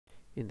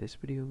In this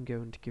video, I'm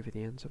going to give you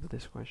the answer for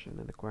this question,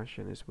 and the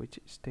question is, which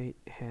state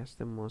has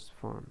the most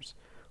farms?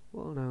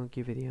 Well, now I'll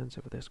give you the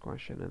answer for this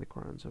question, and the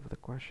answer for the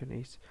question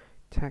is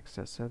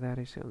Texas. So that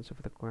is the answer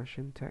for the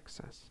question,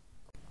 Texas.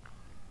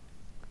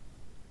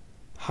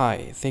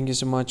 Hi, thank you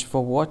so much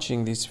for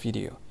watching this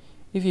video.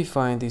 If you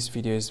find this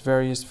video is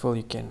very useful,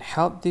 you can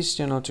help this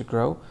channel to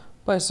grow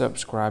by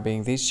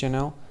subscribing this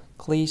channel.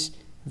 Please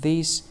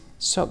this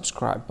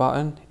subscribe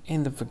button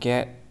and don't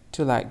forget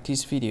to like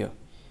this video.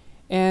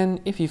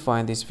 And if you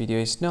find this video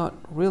is not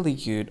really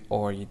good,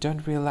 or you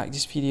don't really like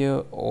this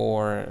video,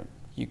 or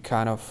you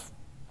kind of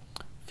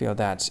feel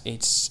that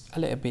it's a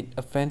little bit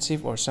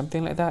offensive or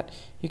something like that,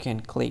 you can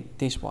click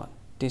this one,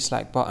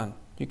 dislike button.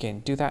 You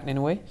can do that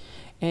anyway.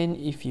 And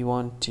if you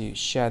want to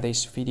share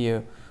this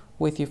video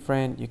with your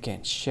friend, you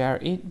can share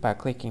it by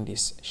clicking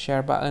this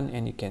share button,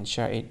 and you can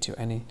share it to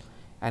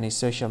any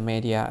social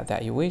media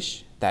that you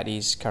wish that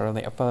is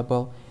currently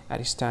available at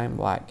this time,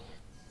 like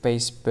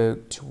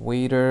Facebook,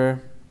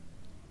 Twitter,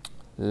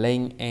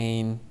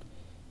 LinkedIn,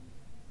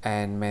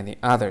 and many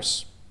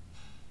others,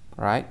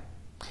 right?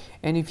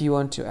 And if you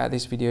want to add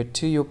this video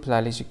to your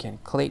playlist, you can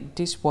click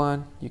this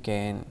one. You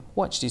can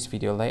watch this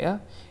video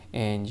later,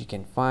 and you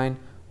can find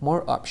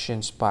more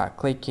options by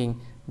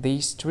clicking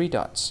these three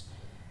dots.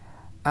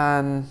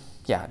 And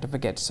yeah, don't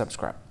forget to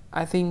subscribe.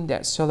 I think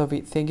that's all of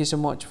it. Thank you so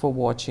much for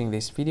watching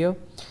this video,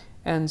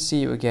 and see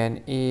you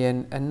again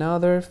in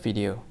another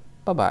video.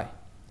 Bye bye.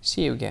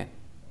 See you again.